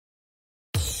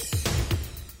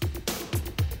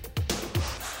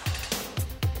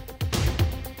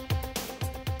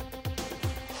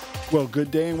Well,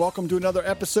 good day and welcome to another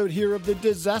episode here of the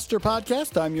Disaster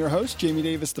Podcast. I'm your host, Jamie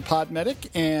Davis, the Pod Medic,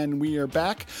 and we are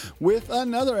back with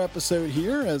another episode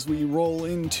here as we roll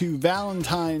into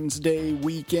Valentine's Day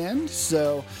weekend.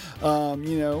 So,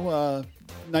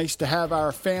 nice to have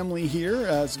our family here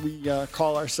as we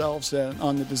call ourselves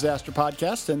on the Disaster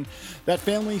Podcast. And that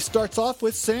family starts off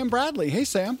with Sam Bradley. Hey,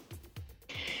 Sam.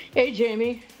 Hey,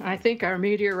 Jamie. I think our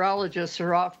meteorologists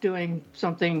are off doing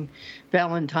something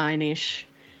Valentine-ish,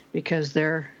 because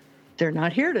they're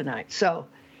not here tonight. So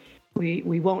we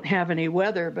won't have any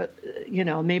weather, but,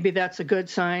 maybe that's a good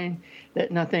sign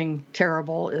that nothing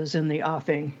terrible is in the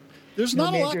offing. There's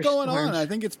not a lot going on. I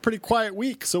think it's a pretty quiet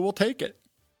week, so we'll take it.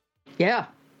 Yeah,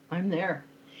 I'm there.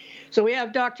 So we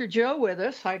have Dr. Joe with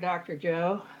us. Hi, Dr.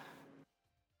 Joe.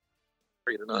 How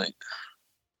are you tonight?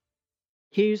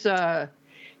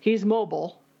 He's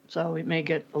mobile, so it may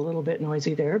get a little bit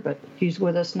noisy there, but he's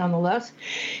with us nonetheless.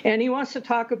 And he wants to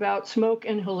talk about smoke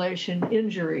inhalation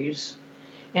injuries.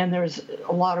 And there's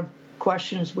a lot of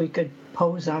questions we could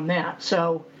pose on that.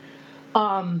 So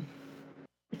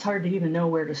it's hard to even know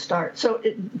where to start. So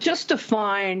just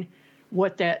define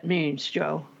what that means,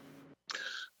 Joe.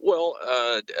 Well,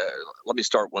 let me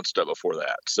start one step before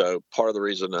that. So part of the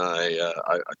reason I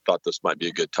thought this might be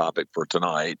a good topic for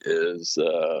tonight is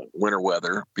winter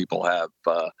weather. People have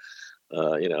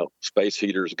space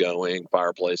heaters going,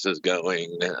 fireplaces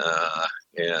going,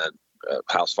 and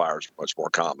house fires are much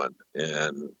more common.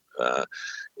 And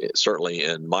certainly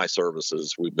in my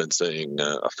services, we've been seeing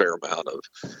a fair amount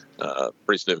of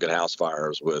pretty significant house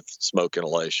fires with smoke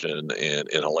inhalation and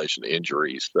inhalation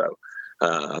injuries. So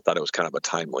I thought it was kind of a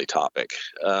timely topic.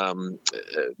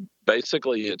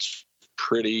 Basically, it's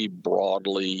pretty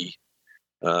broadly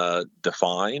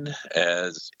defined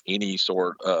as any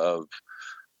sort of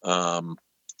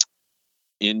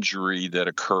injury that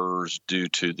occurs due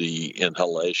to the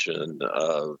inhalation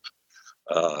of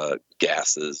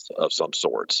gases of some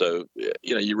sort. So,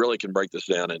 you really can break this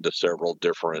down into several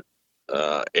different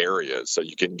areas. So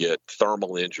you can get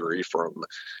thermal injury from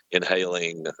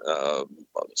inhaling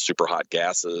super hot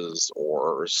gases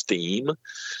or steam.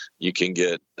 You can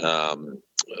get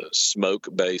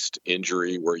smoke-based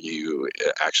injury where you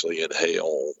actually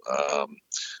inhale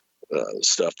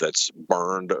stuff that's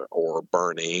burned or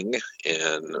burning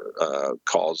and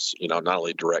cause, not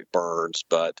only direct burns,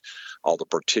 but all the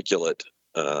particulate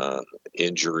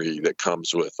injury that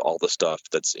comes with all the stuff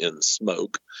that's in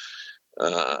smoke.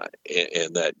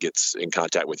 And that gets in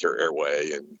contact with your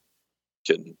airway and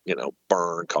can,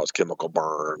 burn, cause chemical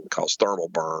burn, cause thermal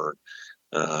burn,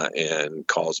 and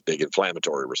cause big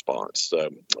inflammatory response. So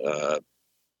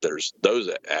there's those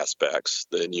aspects.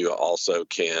 Then you also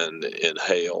can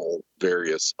inhale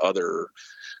various other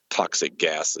toxic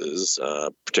gases,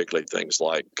 particularly things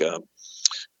like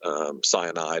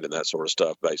cyanide and that sort of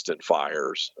stuff based in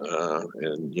fires.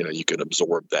 And, you can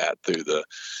absorb that through the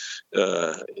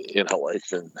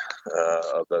inhalation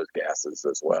of those gases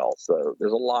as well. So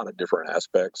there's a lot of different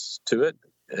aspects to it.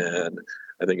 And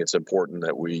I think it's important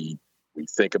that we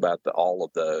think about all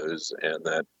of those, and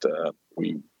that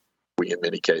we in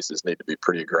many cases need to be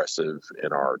pretty aggressive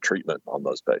in our treatment on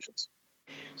those patients.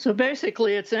 So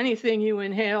basically, it's anything you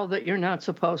inhale that you're not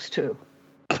supposed to.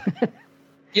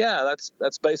 Yeah,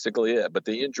 that's basically it. But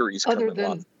the injuries other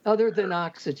than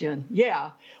oxygen.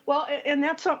 Yeah. Well, and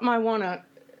that's something I want to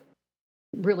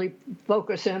really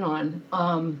focus in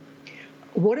on.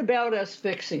 What about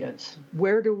asphyxiants?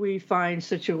 Where do we find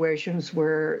situations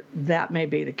where that may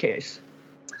be the case?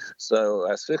 So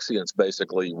asphyxiants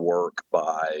basically work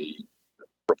by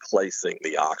replacing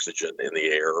the oxygen in the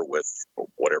air with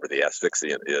whatever the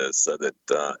asphyxiant is, so that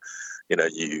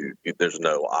there's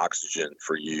no oxygen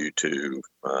for you to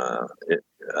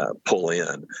pull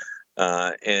in.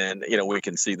 And we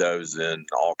can see those in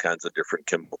all kinds of different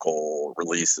chemical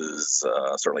releases,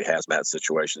 certainly hazmat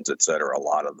situations, et cetera. A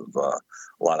lot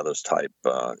of those type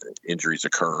injuries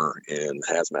occur in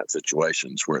hazmat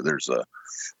situations where there's a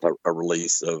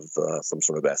release of some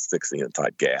sort of asphyxiant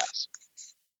type gas.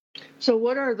 So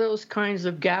what are those kinds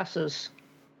of gases?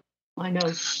 I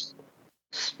know,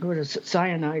 what is it?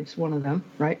 Cyanide's one of them,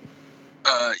 right?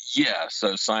 Yeah.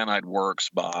 So cyanide works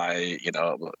by,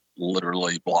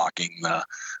 literally blocking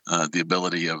the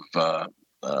ability of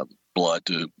blood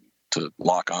to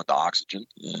lock onto oxygen,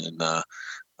 and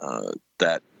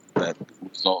that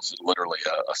results in literally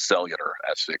a cellular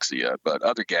asphyxia. But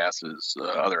other gases,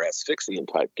 other asphyxiant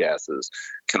type gases,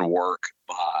 can work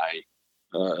by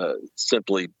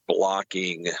simply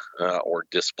blocking or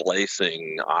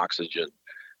displacing oxygen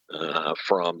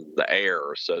from the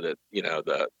air, so that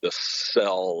the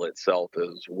cell itself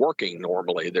is working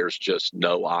normally. There's just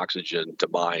no oxygen to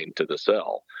bind to the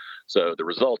cell, so the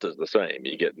result is the same.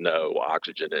 You get no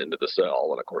oxygen into the cell,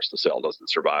 and of course the cell doesn't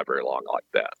survive very long like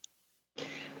that.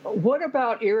 What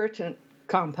about irritant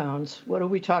compounds? What are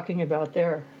we talking about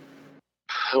there?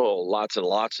 Oh, lots and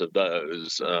lots of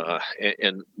those,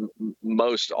 and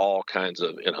most all kinds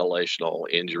of inhalational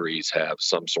injuries have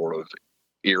some sort of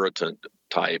irritant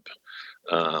type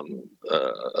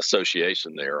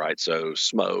association there, right? So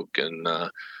smoke and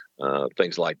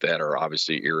things like that are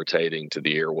obviously irritating to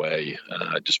the airway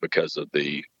just because of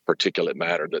the particulate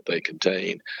matter that they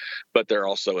contain. But there are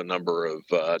also a number of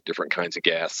different kinds of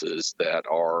gases that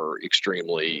are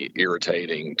extremely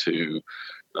irritating to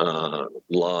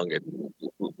lung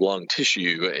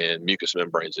tissue and mucous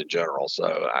membranes in general.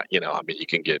 So, you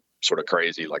can get sort of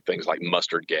crazy, like things like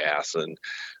mustard gas and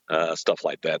stuff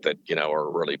like that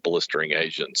are really blistering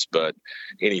agents. But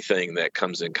anything that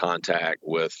comes in contact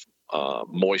with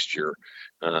moisture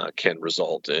can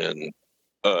result in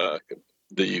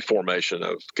the formation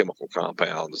of chemical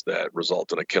compounds that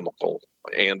result in a chemical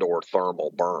and or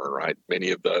thermal burn, right?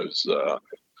 Many of those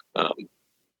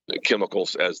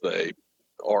chemicals, as they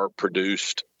are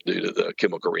produced due to the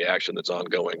chemical reaction that's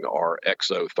ongoing, are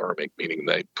exothermic, meaning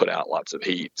they put out lots of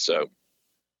heat. So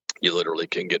you literally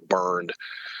can get burned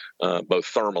both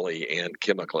thermally and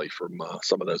chemically from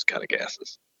some of those kind of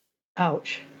gases.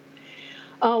 Ouch.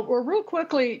 Well, real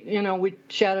quickly, we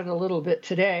chatted a little bit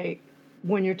today.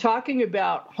 When you're talking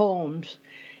about homes,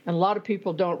 and a lot of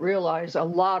people don't realize a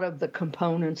lot of the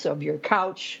components of your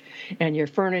couch and your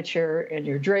furniture and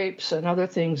your drapes and other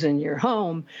things in your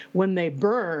home, when they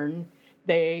burn,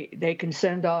 they can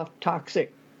send off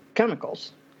toxic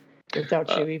chemicals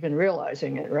without you even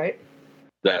realizing it, right?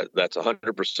 That's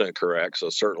 100% correct. So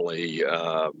certainly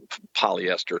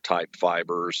polyester type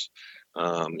fibers,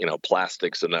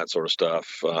 plastics and that sort of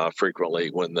stuff, frequently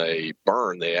when they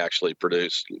burn, they actually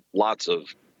produce lots of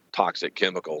toxic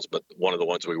chemicals, but one of the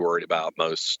ones we worried about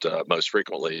most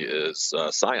frequently is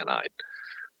cyanide.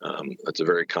 It's a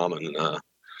very common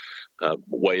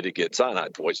way to get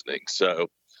cyanide poisoning. So,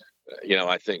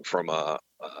 I think from a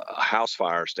house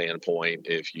fire standpoint,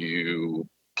 if you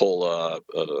pull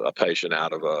a patient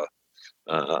out of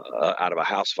a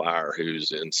house fire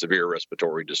who's in severe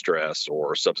respiratory distress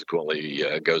or subsequently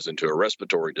goes into a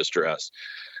respiratory distress,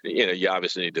 you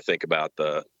obviously need to think about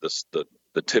the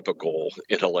typical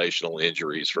inhalational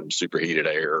injuries from superheated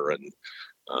air and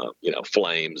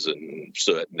flames and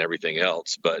soot and everything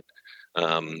else. But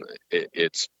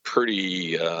it's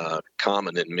pretty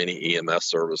common in many EMS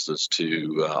services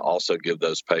to also give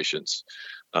those patients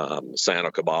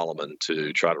cyanocobalamin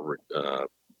to try to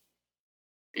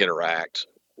interact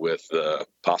with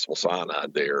possible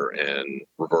cyanide there and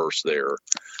reverse their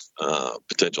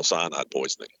potential cyanide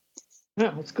poisoning.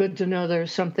 Yeah, it's good to know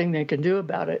there's something they can do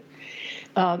about it.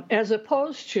 As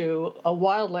opposed to a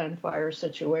wildland fire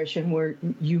situation where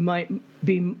you might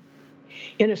be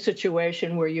in a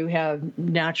situation where you have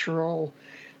natural,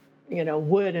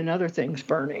 wood and other things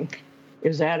burning.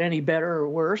 Is that any better or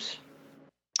worse?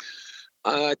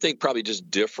 I think probably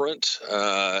just different.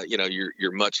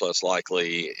 You're much less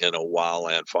likely in a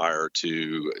wildland fire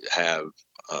to have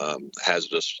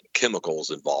hazardous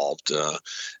chemicals involved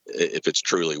if it's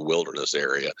truly wilderness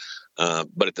area.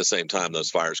 But at the same time, those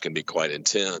fires can be quite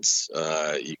intense.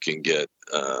 You can get,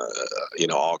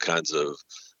 all kinds of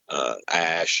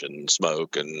ash and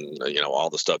smoke and, all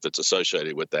the stuff that's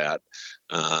associated with that,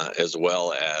 as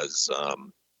well as,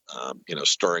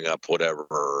 stirring up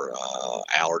whatever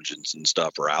allergens and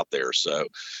stuff are out there. So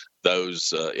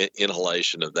those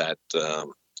inhalation of that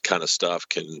kind of stuff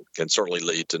can certainly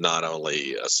lead to not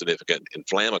only a significant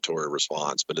inflammatory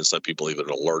response, but in some people even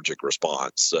an allergic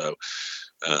response. So,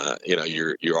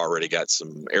 you already got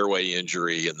some airway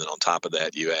injury, and then on top of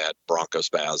that, you add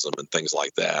bronchospasm and things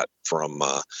like that from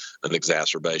an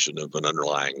exacerbation of an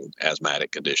underlying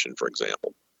asthmatic condition, for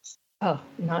example. Oh,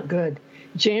 not good.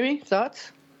 Jamie,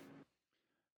 thoughts?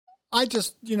 I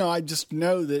just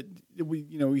know that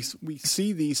we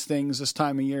see these things this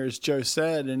time of year, as Joe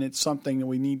said, and it's something that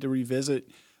we need to revisit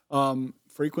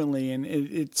frequently. And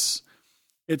it's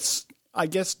I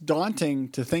guess daunting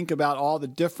to think about all the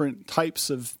different types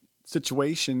of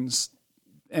situations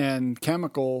and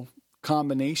chemical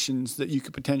combinations that you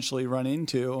could potentially run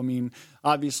into. I mean,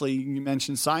 obviously you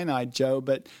mentioned cyanide, Joe,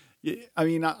 but I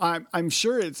mean, I'm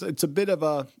sure it's a bit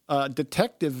of a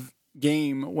detective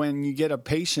game when you get a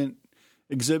patient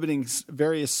exhibiting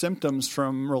various symptoms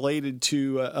from related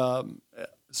to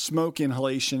smoke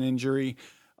inhalation injury.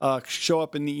 show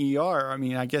up in the ER? I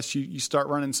mean, I guess you start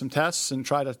running some tests and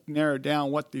try to narrow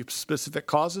down what the specific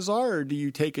causes are, or do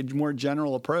you take a more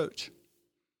general approach?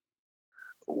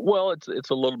 Well, it's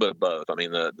a little bit of both. I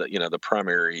mean, the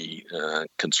primary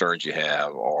concerns you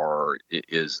have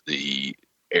is the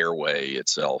airway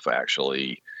itself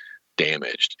actually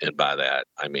damaged, and by that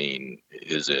I mean,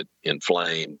 is it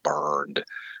inflamed, burned,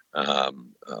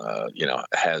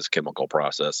 has chemical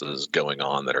processes going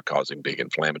on that are causing big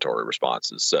inflammatory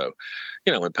responses. So,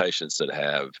 in patients that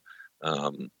have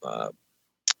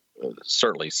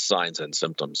certainly signs and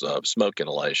symptoms of smoke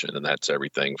inhalation, and that's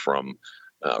everything from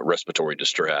respiratory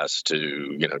distress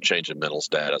to, change in mental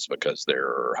status because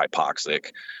they're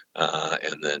hypoxic,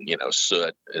 and then,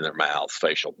 soot in their mouth,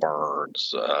 facial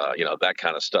burns, that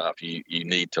kind of stuff. You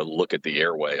need to look at the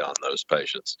airway on those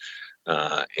patients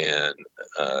and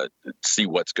see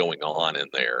what's going on in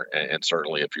there. And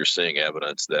certainly if you're seeing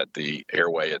evidence that the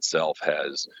airway itself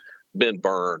has been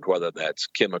burned, whether that's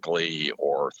chemically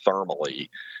or thermally,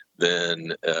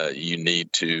 then you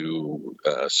need to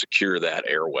secure that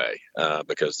airway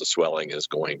because the swelling is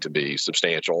going to be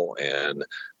substantial and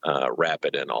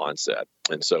rapid in onset.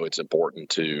 And so it's important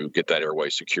to get that airway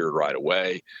secured right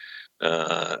away.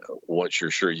 Once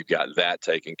you're sure you've got that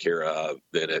taken care of,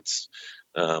 then it's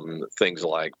things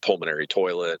like pulmonary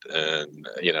toilet and,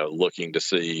 looking to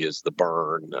see is the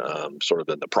burn sort of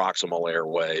in the proximal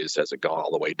airways, has it gone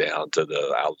all the way down to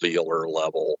the alveolar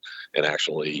level and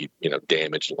actually,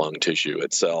 damaged lung tissue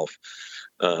itself.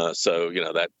 So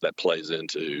that plays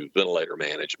into ventilator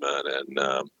management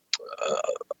and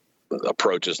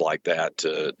approaches like that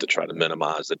to try to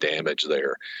minimize the damage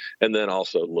there. And then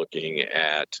also looking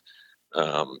at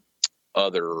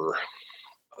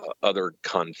other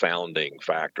confounding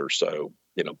factors. So,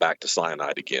 back to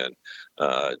cyanide again,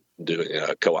 doing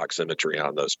a co-oximetry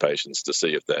on those patients to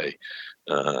see if they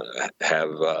have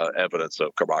evidence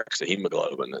of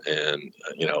carboxyhemoglobin, and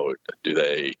do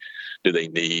they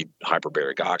need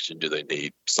hyperbaric oxygen? Do they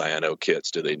need cyano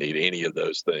kits? Do they need any of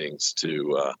those things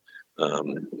to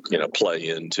play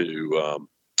into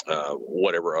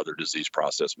whatever other disease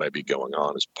process may be going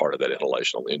on as part of that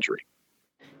inhalational injury?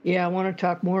 Yeah, I want to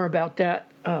talk more about that,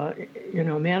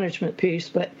 management piece.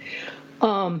 But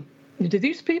do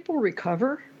these people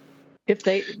recover if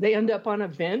they end up on a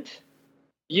vent?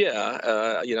 Yeah,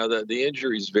 the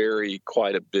injuries vary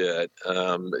quite a bit.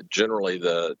 Generally,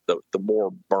 the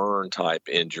more burn type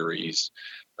injuries,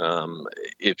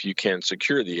 if you can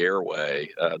secure the airway,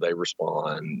 they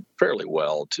respond fairly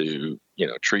well to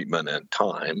treatment and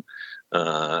time.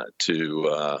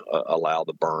 To allow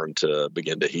the burn to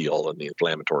begin to heal and the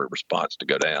inflammatory response to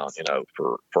go down.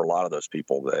 For a lot of those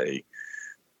people,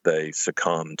 they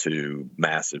succumb to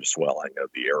massive swelling of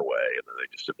the airway, and then they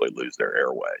just simply lose their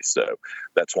airway. So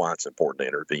that's why it's important to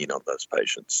intervene on those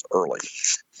patients early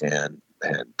and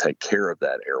take care of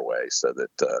that airway so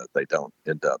that they don't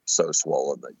end up so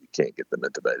swollen that you can't get them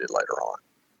intubated later on.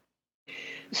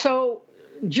 So,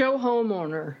 Joe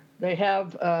homeowner, they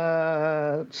have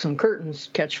some curtains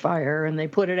catch fire and they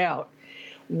put it out.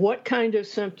 What kind of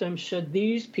symptoms should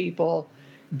these people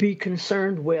be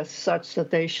concerned with such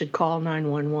that they should call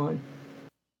 911?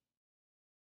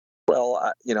 Well,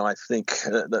 I think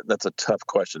that's a tough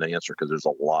question to answer because there's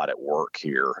a lot at work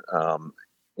here.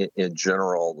 In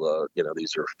general,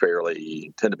 these are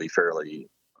tend to be fairly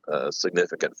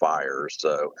significant fires.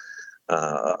 So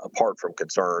apart from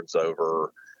concerns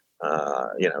over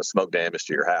smoke damage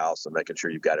to your house and making sure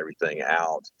you've got everything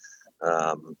out.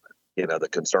 The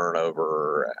concern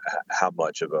over how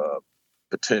much of a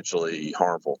potentially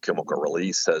harmful chemical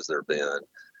release has there been.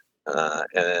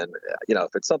 And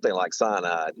if it's something like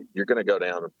cyanide, you're going to go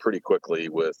down pretty quickly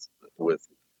with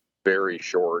very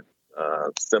short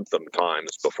symptom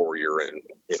times before you're in,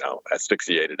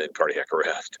 asphyxiated in cardiac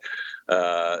arrest.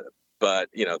 But,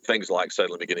 things like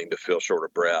suddenly beginning to feel short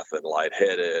of breath and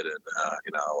lightheaded and,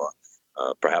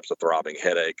 perhaps a throbbing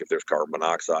headache if there's carbon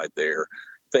monoxide there,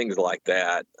 things like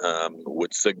that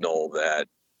would signal that,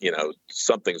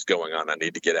 something's going on. I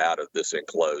need to get out of this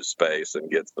enclosed space and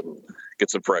get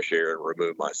some fresh air and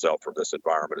remove myself from this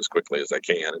environment as quickly as I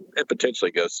can and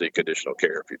potentially go seek additional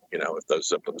care if those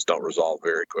symptoms don't resolve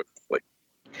very quickly.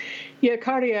 Yeah,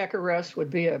 cardiac arrest would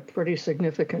be a pretty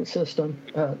significant symptom.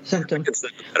 I consider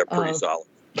that a pretty solid.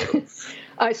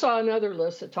 I saw another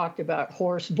list that talked about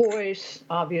hoarse voice,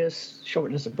 obvious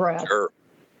shortness of breath, sure.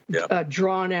 Yeah.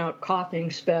 Drawn out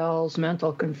coughing spells,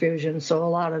 mental confusion. So a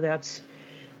lot of that's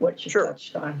what you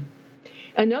touched on.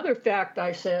 Another fact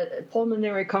I said,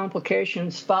 pulmonary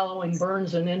complications following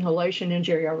burns and inhalation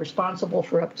injury are responsible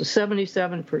for up to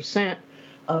 77%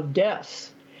 of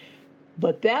deaths.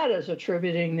 but that is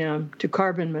attributing them to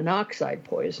carbon monoxide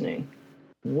poisoning.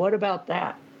 What about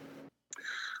that?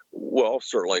 Well,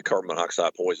 certainly carbon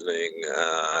monoxide poisoning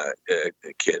it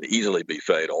can easily be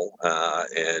fatal,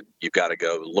 and you've got to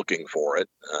go looking for it.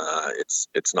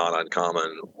 It's not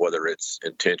uncommon, whether it's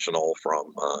intentional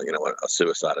from a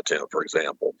suicide attempt, for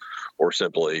example, or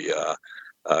simply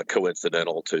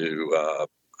coincidental to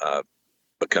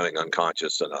becoming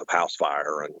unconscious in a house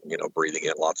fire and breathing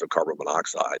in lots of carbon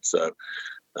monoxide. So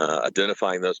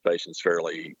identifying those patients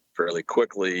fairly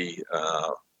quickly.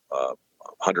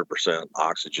 100%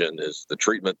 oxygen is the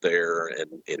treatment there,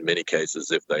 and in many cases,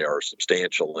 if they are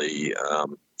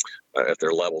if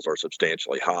their levels are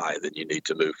substantially high, then you need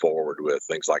to move forward with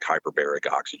things like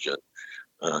hyperbaric oxygen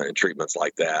and treatments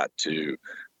like that to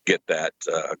get that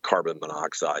carbon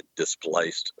monoxide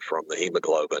displaced from the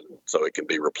hemoglobin so it can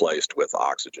be replaced with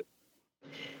oxygen.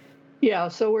 Yeah,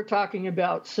 so we're talking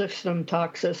about system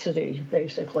toxicity,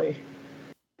 basically.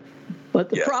 But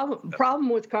the problem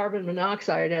with carbon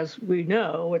monoxide, as we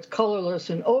know, it's colorless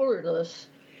and odorless,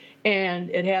 and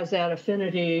it has that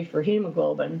affinity for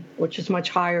hemoglobin, which is much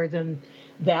higher than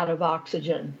that of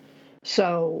oxygen.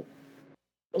 So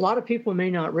a lot of people may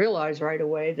not realize right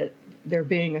away that they're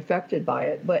being affected by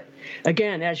it. But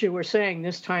again, as you were saying,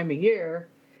 this time of year,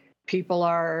 people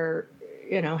are,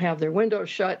 have their windows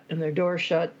shut and their doors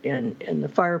shut and the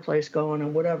fireplace going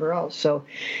and whatever else. So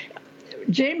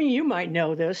Jamie, you might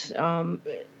know this. I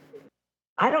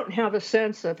don't have a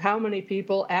sense of how many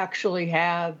people actually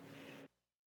have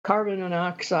carbon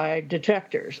monoxide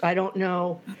detectors. I don't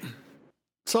know.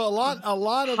 So a lot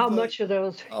of how much of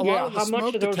those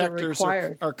are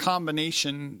required. Are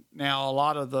combination now. A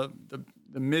lot of the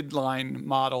midline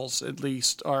models, at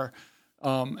least, are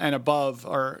and above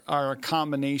are a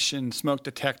combination smoke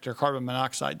detector, carbon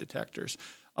monoxide detectors.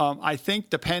 I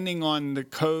think depending on the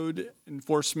code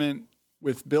enforcement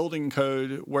with building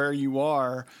code where you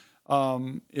are,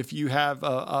 if you have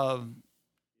a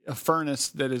furnace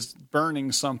that is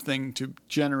burning something to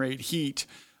generate heat,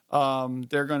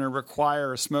 they're going to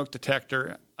require a smoke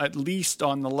detector at least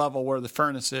on the level where the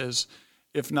furnace is,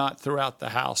 if not throughout the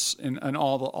house and on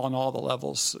all the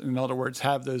levels. In other words,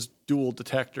 have those dual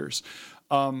detectors.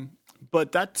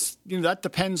 But that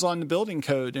depends on the building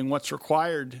code and what's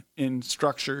required in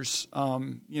structures. A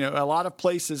lot of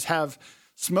places have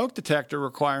smoke detector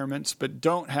requirements, but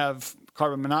don't have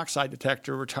carbon monoxide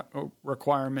detector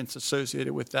requirements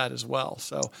associated with that as well.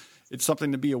 So it's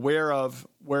something to be aware of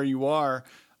where you are.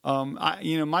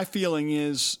 My feeling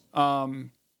is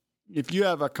if you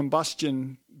have a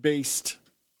combustion-based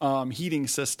heating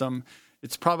system,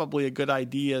 it's probably a good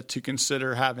idea to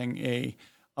consider having a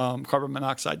carbon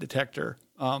monoxide detector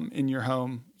in your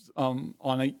home on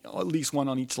at least one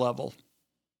on each level.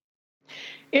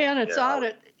 And it's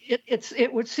odd.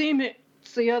 It would seem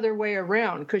it's the other way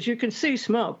around, because you can see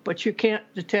smoke, but you can't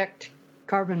detect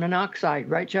carbon monoxide,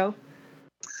 right, Joe?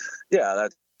 Yeah,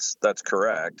 that's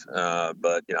correct.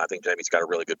 But I think Jamie's got a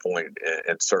really good point,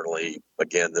 and certainly,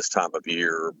 again, this time of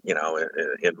year,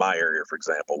 in my area, for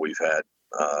example, we've had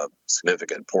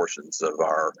significant portions of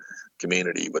our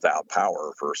community without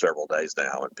power for several days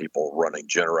now, and people running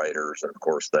generators, and of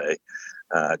course they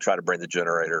try to bring the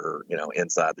generator,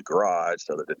 inside the garage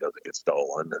so that it doesn't get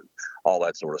stolen and all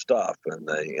that sort of stuff, and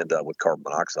they end up with carbon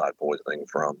monoxide poisoning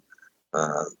from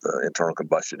the internal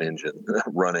combustion engine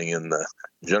running in the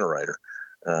generator.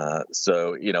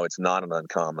 So it's not an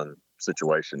uncommon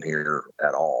situation here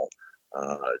at all.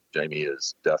 Jamie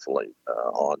is definitely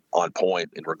on point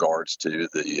in regards to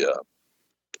the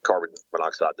carbon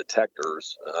monoxide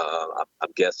detectors.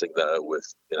 I'm guessing though, with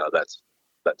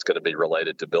that's going to be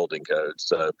related to building codes.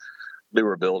 So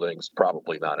newer buildings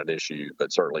probably not an issue,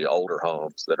 but certainly older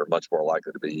homes that are much more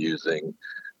likely to be using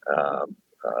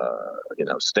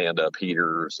stand-up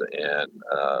heaters and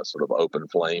sort of open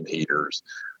flame heaters,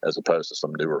 as opposed to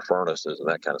some newer furnaces and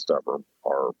that kind of stuff,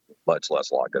 are much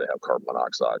less likely to have carbon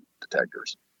monoxide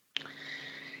detectors.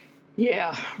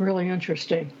 Yeah, really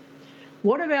interesting.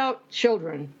 What about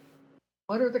children?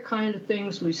 What are the kind of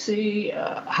things we see?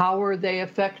 How are they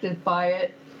affected by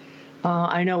it?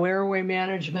 I know airway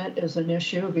management is an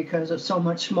issue because it's so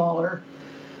much smaller.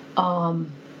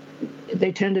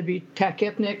 They tend to be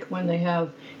tachypnic when they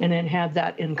have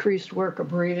that increased work of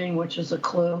breathing, which is a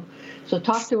clue. So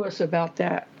talk to us about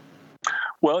that.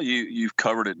 Well, you've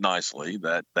covered it nicely.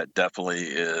 That definitely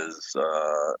is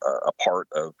a part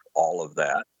of all of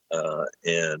that.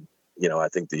 And I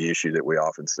think the issue that we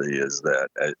often see is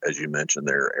that, as you mentioned,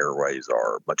 their airways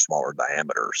are much smaller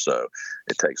diameter, so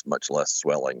it takes much less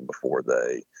swelling before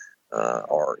they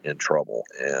are in trouble,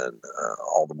 and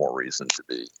all the more reason to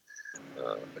be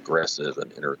aggressive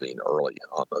and intervene early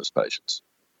on those patients.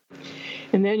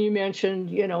 And then you mentioned,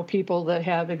 people that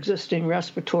have existing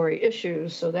respiratory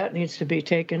issues, so that needs to be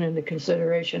taken into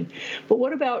consideration. But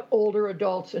what about older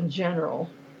adults in general?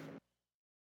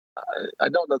 I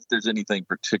don't know if there's anything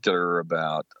particular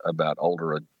about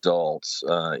older adults.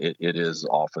 It is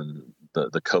often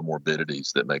the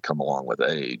comorbidities that may come along with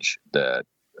age that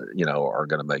are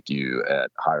going to make you at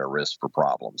higher risk for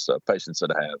problems. So patients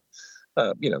that have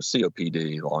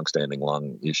COPD, longstanding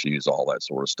lung issues, all that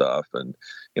sort of stuff. And,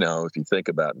 if you think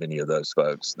about many of those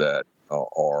folks that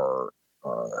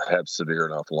have severe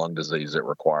enough lung disease that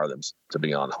require them to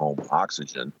be on home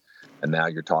oxygen, and now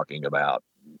you're talking about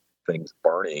things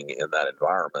burning in that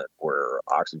environment where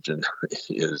oxygen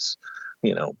is,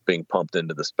 being pumped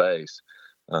into the space,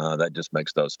 that just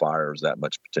makes those fires that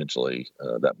much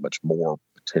more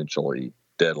potentially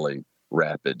deadly,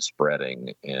 rapid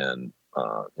spreading, and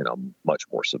much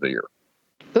more severe.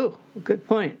 Oh, good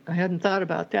point. I hadn't thought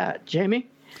about that. Jamie?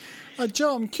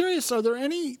 Joe, I'm curious, are there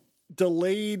any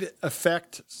delayed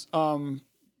effect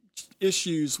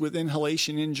issues with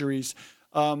inhalation injuries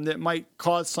that might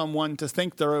cause someone to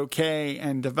think they're okay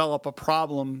and develop a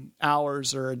problem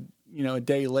hours or a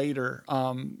day later,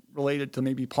 related to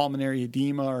maybe pulmonary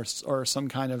edema or some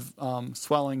kind of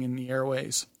swelling in the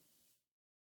airways?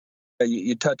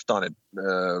 You touched on it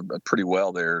pretty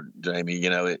well there, Jamie.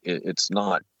 It's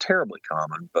not terribly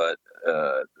common, but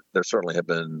there certainly have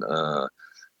been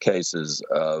cases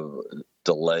of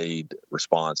delayed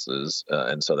responses,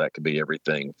 and so that could be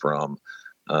everything from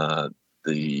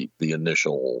the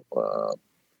initial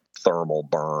thermal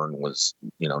burn was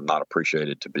not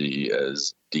appreciated to be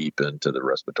as deep into the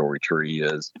respiratory tree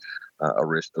as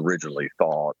originally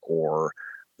thought, or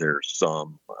there's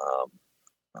some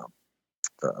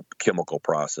chemical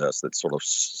process that's sort of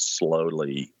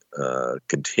slowly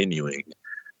continuing,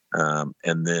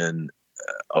 and then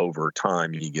over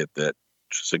time you get that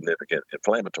significant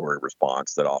inflammatory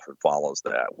response that often follows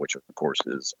that, which of course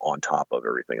is on top of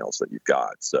everything else that you've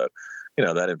got. So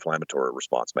that inflammatory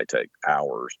response may take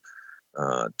hours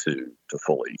to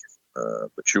fully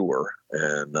mature,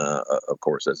 and of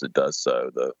course as it does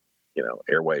so, the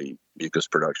airway mucus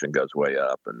production goes way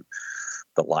up, and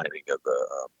the lining of the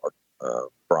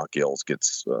bronchioles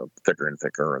gets thicker and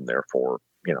thicker, and therefore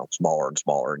smaller and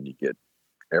smaller, and you get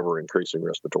ever increasing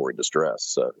respiratory distress.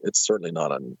 So it's certainly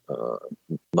not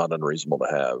unreasonable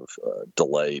to have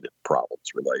delayed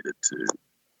problems related to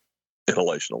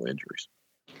inhalational injuries.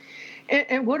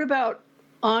 And what about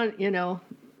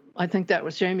I think that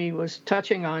was Jamie was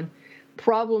touching on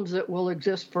problems that will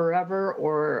exist forever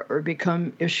or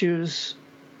become issues.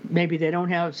 Maybe they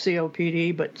don't have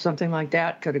COPD, but something like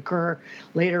that could occur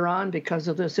later on because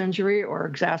of this injury or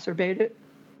exacerbate it?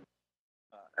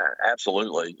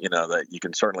 Absolutely. That you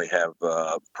can certainly have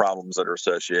problems that are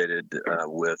associated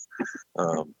with,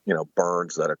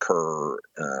 burns that occur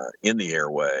in the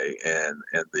airway and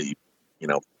the,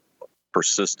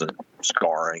 persistent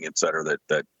scarring, et cetera,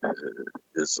 that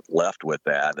is left with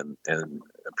that. And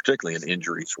particularly in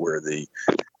injuries where the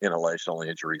inhalational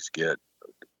injuries get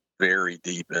very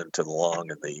deep into the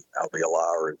lung and the alveoli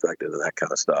are infected and that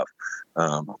kind of stuff,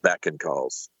 that can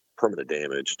cause permanent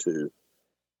damage to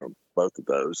both of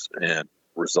those and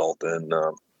result in,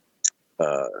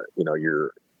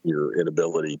 your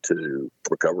inability to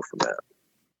recover from that.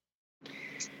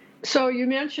 So you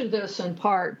mentioned this in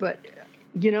part, but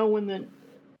when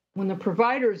the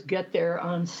providers get there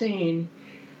on scene,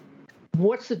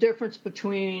 what's the difference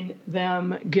between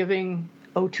them giving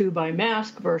O2 by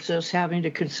mask versus having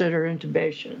to consider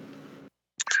intubation?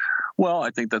 Well,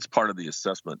 I think that's part of the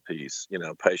assessment piece.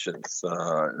 Patients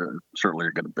certainly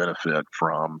are going to benefit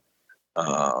from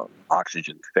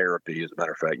oxygen therapy. As a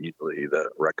matter of fact, usually the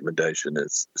recommendation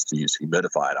is to use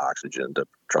humidified oxygen to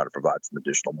try to provide some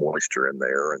additional moisture in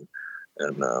there and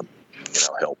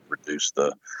help reduce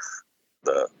the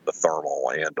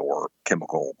thermal and or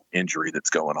chemical injury that's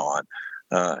going on.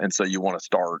 And so you want to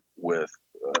start with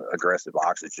aggressive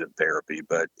oxygen therapy.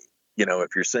 But,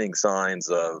 if you're seeing signs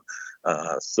of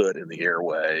soot in the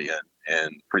airway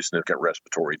and pretty significant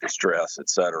respiratory distress, et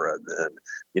cetera, then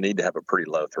you need to have a pretty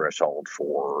low threshold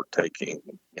for taking,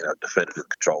 definitive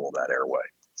control of that airway.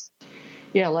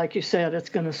 Yeah, like you said, it's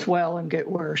going to swell and get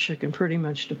worse. It can pretty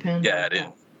much depend on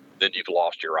that. Then you've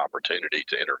lost your opportunity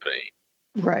to intervene.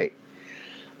 Right.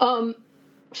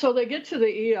 So they get to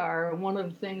the ER, and one of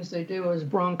the things they do is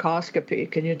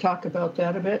bronchoscopy. Can you talk about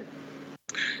that a bit?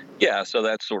 Yeah, so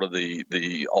that's sort of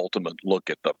the ultimate look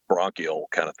at the bronchial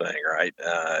kind of thing, right?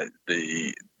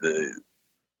 The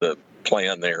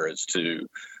plan there is to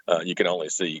you can only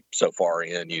see so far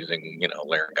in using,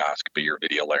 laryngoscopy or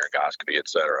video laryngoscopy, et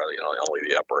cetera, only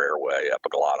the upper airway,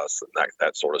 epiglottis, and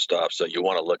that sort of stuff. So you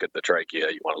want to look at the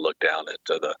trachea, you want to look down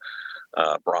into the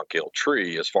bronchial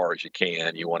tree as far as you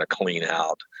can. You want to clean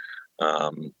out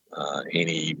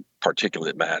any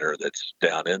particulate matter that's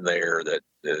down in there that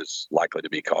is likely to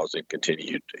be causing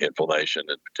continued inflammation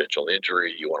and potential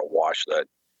injury. You want to wash that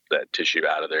tissue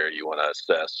out of there. You want to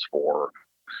assess for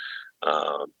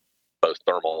both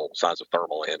signs of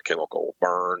thermal and chemical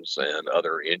burns and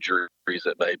other injuries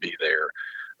that may be there,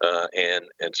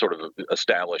 and sort of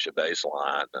establish a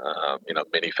baseline.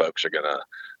 Many folks are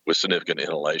with significant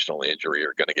inhalational injury,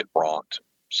 are going to get bronched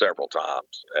several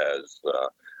times as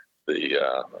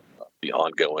the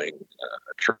ongoing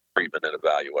treatment and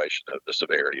evaluation of the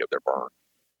severity of their burn.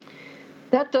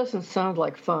 That doesn't sound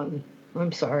like fun.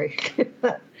 I'm sorry.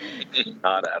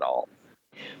 Not at all.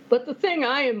 But the thing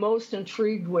I am most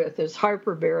intrigued with is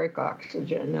hyperbaric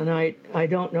oxygen, and I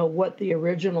don't know what the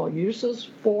original uses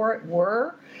for it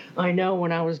were. I know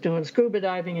when I was doing scuba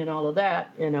diving and all of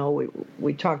that,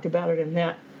 we talked about it in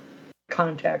that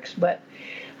context. But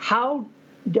how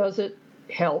does it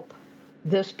help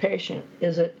this patient?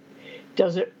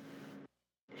 Does it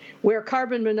where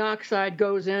carbon monoxide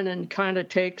goes in and kind of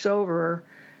takes over?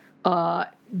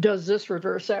 Does this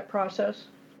reverse that process?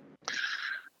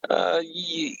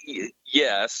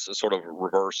 Yes, sort of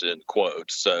reverse in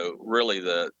quotes. So really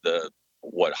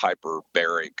what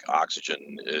hyperbaric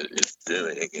oxygen is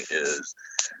doing is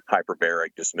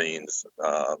hyperbaric just means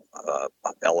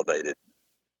elevated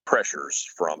pressures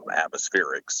from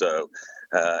atmospheric. So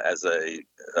as a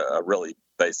really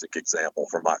basic example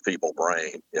from my feeble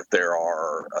brain, if there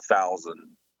are 1,000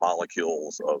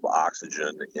 molecules of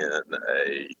oxygen in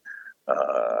a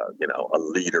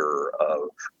liter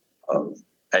of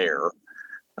air,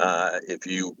 if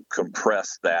you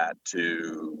compress that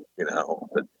to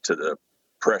the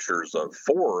pressures of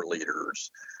 4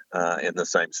 liters in the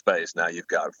same space, now you've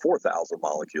got 4,000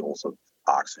 molecules of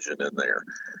oxygen in there.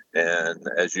 And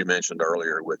as you mentioned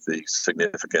earlier, with the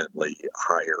significantly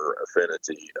higher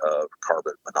affinity of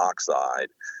carbon monoxide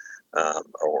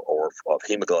or of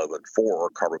hemoglobin for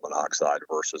carbon monoxide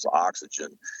versus oxygen,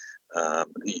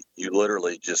 you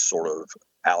literally just sort of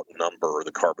outnumber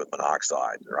the carbon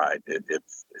monoxide, right?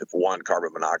 If one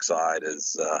carbon monoxide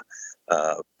is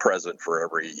present for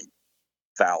every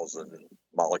 1,000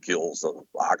 molecules of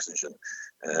oxygen,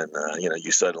 and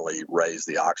you suddenly raise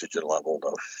the oxygen level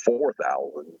to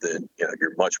 4,000, then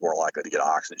you're much more likely to get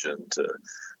oxygen to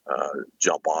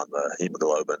jump on the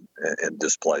hemoglobin and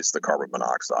displace the carbon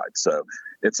monoxide. So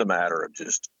it's a matter of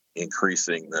just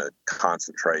increasing the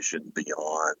concentration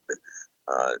beyond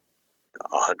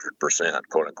 100%,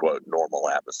 quote unquote, normal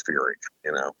atmospheric,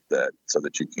 so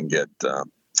that you can get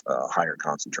higher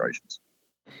concentrations.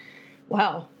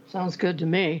 Wow, sounds good to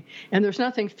me. And there's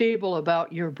nothing feeble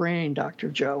about your brain, Dr.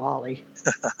 Joe Hawley.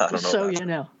 So you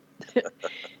know.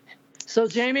 So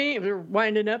Jamie, we're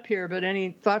winding up here, but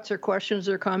any thoughts or questions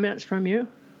or comments from you?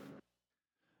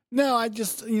 No, I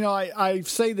just, I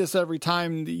say this every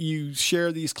time that you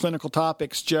share these clinical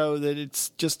topics, Joe, that it's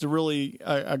just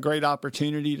a great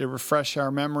opportunity to refresh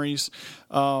our memories.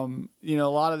 A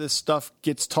lot of this stuff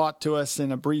gets taught to us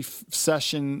in a brief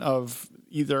session of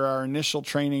either our initial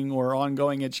training or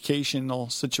ongoing educational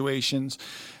situations.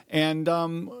 And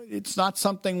it's not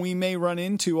something we may run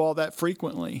into all that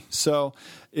frequently. So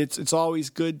it's always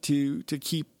good to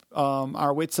keep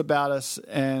our wits about us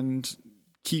and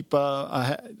keep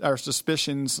our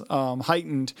suspicions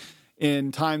heightened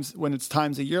in times when it's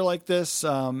times of year like this,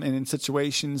 and in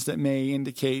situations that may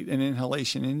indicate an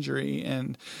inhalation injury.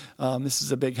 And this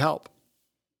is a big help.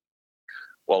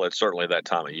 Well, it's certainly that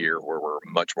time of year where we're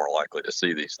much more likely to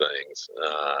see these things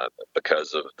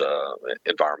because of the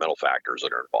environmental factors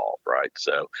that are involved, right?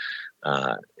 So,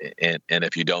 and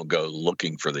if you don't go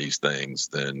looking for these things,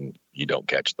 then you don't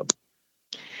catch them.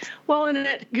 Well, and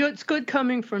it's good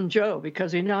coming from Joe,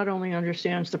 because he not only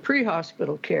understands the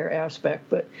pre-hospital care aspect,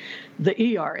 but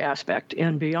the ER aspect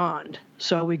and beyond.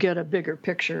 So we get a bigger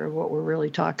picture of what we're really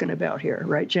talking about here.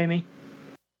 Right, Jamie?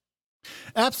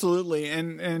 Absolutely.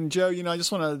 And Joe, I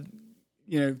just want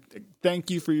to, thank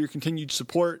you for your continued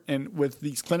support and with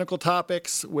these clinical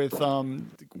topics, with the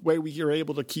way we are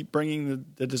able to keep bringing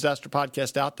the Disaster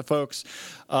Podcast out to folks,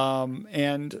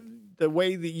 and the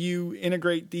way that you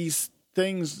integrate these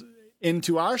things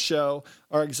into our show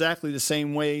are exactly the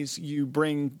same ways you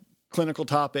bring clinical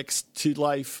topics to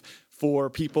life for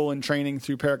people in training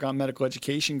through Paragon Medical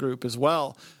Education Group as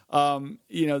well.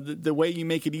 The way you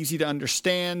make it easy to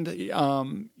understand,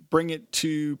 bring it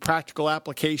to practical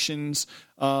applications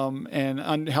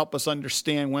and help us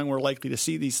understand when we're likely to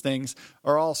see these things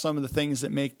are all some of the things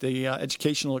that make the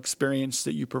educational experience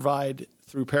that you provide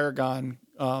through Paragon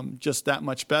just that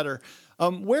much better.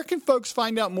 Where can folks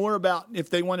find out more about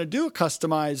if they want to do a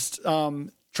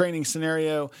customized training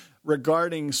scenario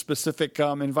regarding specific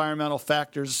environmental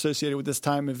factors associated with this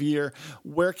time of year?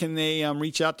 Where can they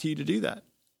reach out to you to do that?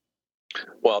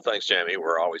 Well, thanks, Jamie.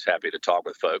 We're always happy to talk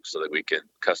with folks so that we can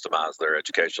customize their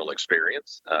educational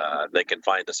experience. They can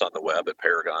find us on the web at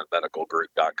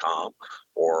paragonmedicalgroup.com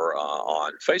or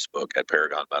on Facebook at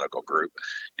Paragon Medical Group.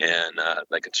 And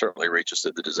they can certainly reach us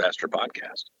at the Disaster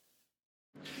Podcast.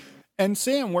 And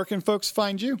Sam, where can folks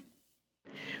find you?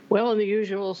 Well, in the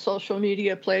usual social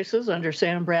media places under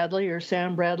Sam Bradley or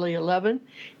Sam Bradley 11,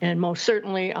 and most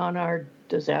certainly on our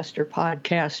Disaster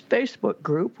Podcast Facebook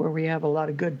group, where we have a lot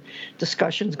of good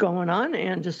discussions going on,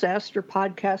 and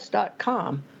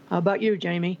disasterpodcast.com. How about you,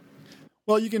 Jamie?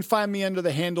 Well, you can find me under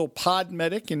the handle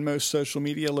Podmedic in most social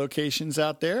media locations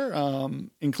out there,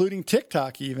 including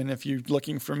TikTok, even if you're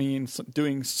looking for me and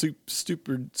doing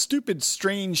stupid,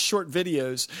 strange short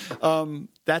videos.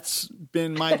 That's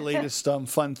been my latest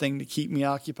fun thing to keep me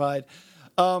occupied.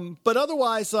 But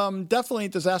otherwise, definitely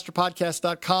at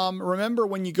disasterpodcast.com. Remember,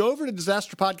 when you go over to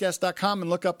disasterpodcast.com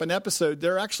and look up an episode,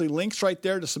 there are actually links right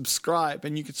there to subscribe.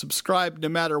 And you can subscribe no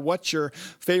matter what your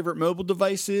favorite mobile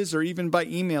device is, or even by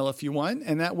email if you want.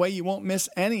 And that way you won't miss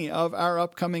any of our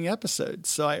upcoming episodes.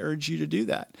 So I urge you to do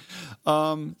that.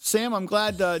 Sam, I'm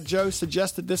glad Joe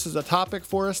suggested this as a topic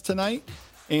for us tonight.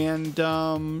 And,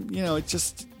 it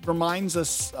just reminds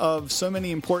us of so many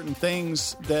important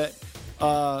things that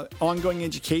ongoing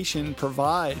education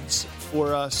provides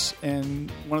for us, and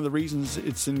one of the reasons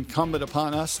it's incumbent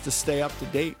upon us to stay up to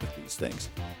date with these things.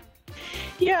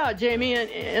 Yeah, Jamie,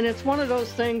 and it's one of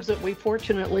those things that we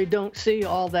fortunately don't see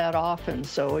all that often,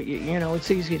 so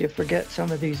it's easy to forget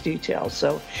some of these details.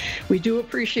 So we do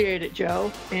appreciate it,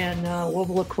 Joe, and we'll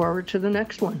look forward to the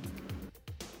next one.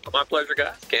 My pleasure,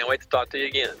 guys. Can't wait to talk to you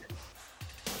again.